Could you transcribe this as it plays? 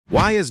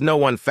Why is no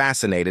one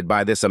fascinated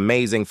by this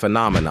amazing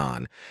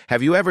phenomenon?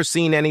 Have you ever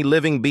seen any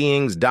living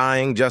beings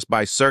dying just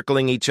by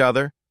circling each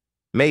other?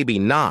 Maybe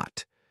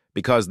not,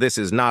 because this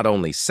is not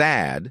only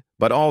sad,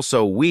 but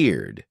also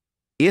weird.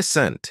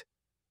 Isnt.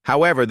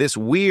 However, this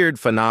weird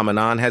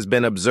phenomenon has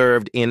been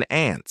observed in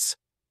ants.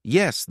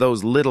 Yes,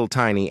 those little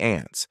tiny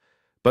ants.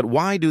 But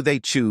why do they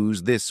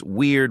choose this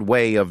weird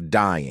way of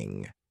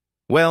dying?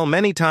 Well,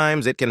 many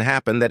times it can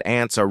happen that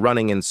ants are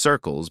running in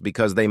circles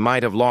because they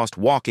might have lost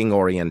walking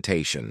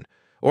orientation,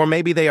 or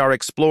maybe they are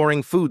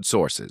exploring food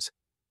sources.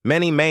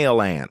 Many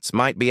male ants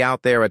might be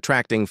out there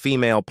attracting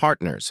female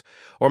partners,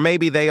 or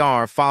maybe they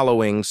are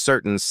following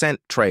certain scent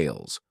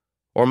trails,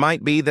 or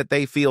might be that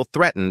they feel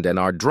threatened and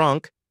are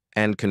drunk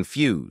and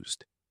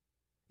confused.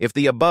 If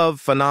the above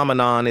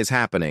phenomenon is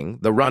happening,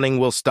 the running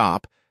will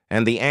stop,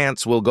 and the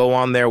ants will go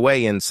on their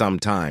way in some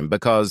time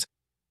because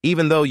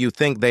even though you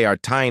think they are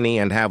tiny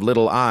and have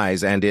little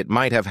eyes and it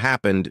might have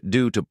happened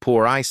due to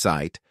poor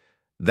eyesight,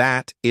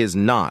 that is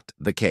not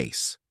the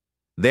case.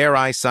 Their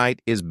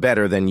eyesight is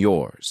better than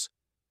yours.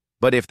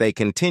 But if they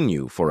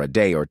continue for a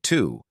day or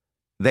two,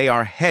 they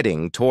are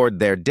heading toward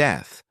their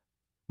death.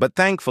 But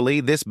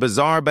thankfully, this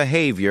bizarre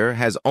behavior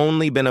has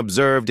only been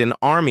observed in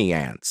army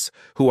ants,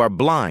 who are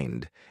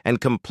blind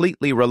and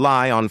completely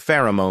rely on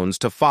pheromones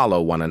to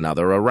follow one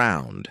another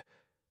around.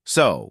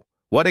 So,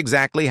 what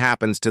exactly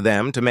happens to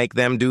them to make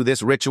them do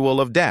this ritual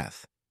of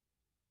death?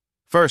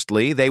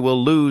 Firstly, they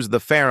will lose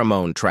the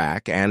pheromone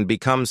track and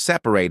become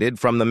separated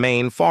from the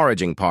main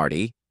foraging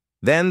party.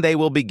 Then they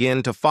will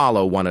begin to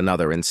follow one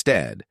another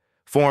instead,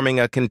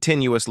 forming a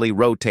continuously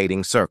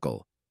rotating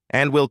circle,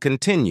 and will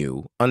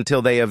continue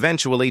until they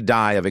eventually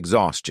die of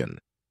exhaustion.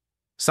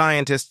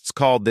 Scientists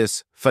called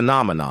this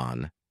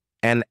phenomenon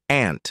an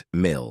ant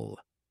mill.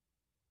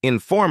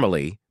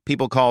 Informally,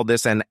 people called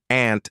this an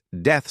ant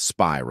death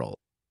spiral.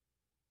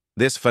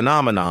 This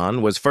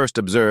phenomenon was first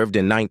observed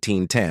in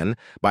 1910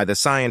 by the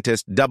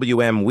scientist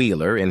W.M.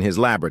 Wheeler in his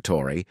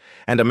laboratory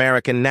and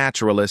American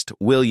naturalist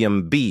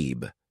William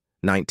Beebe,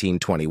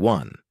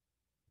 1921.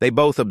 They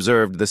both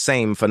observed the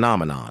same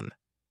phenomenon.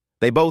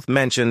 They both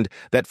mentioned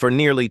that for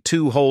nearly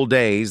 2 whole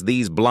days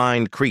these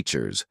blind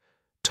creatures,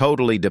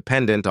 totally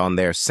dependent on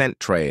their scent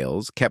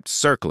trails, kept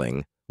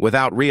circling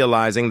without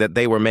realizing that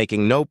they were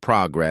making no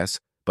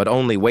progress but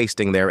only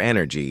wasting their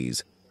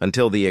energies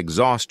until the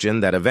exhaustion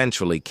that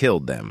eventually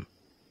killed them.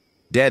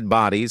 Dead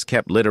bodies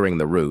kept littering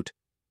the route,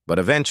 but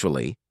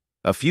eventually,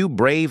 a few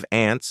brave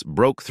ants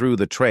broke through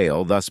the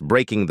trail, thus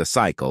breaking the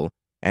cycle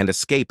and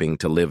escaping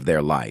to live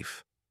their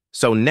life.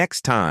 So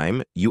next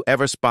time you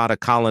ever spot a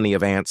colony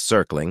of ants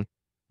circling,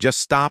 just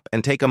stop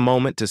and take a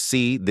moment to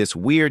see this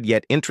weird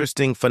yet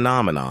interesting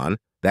phenomenon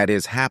that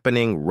is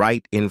happening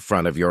right in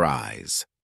front of your eyes.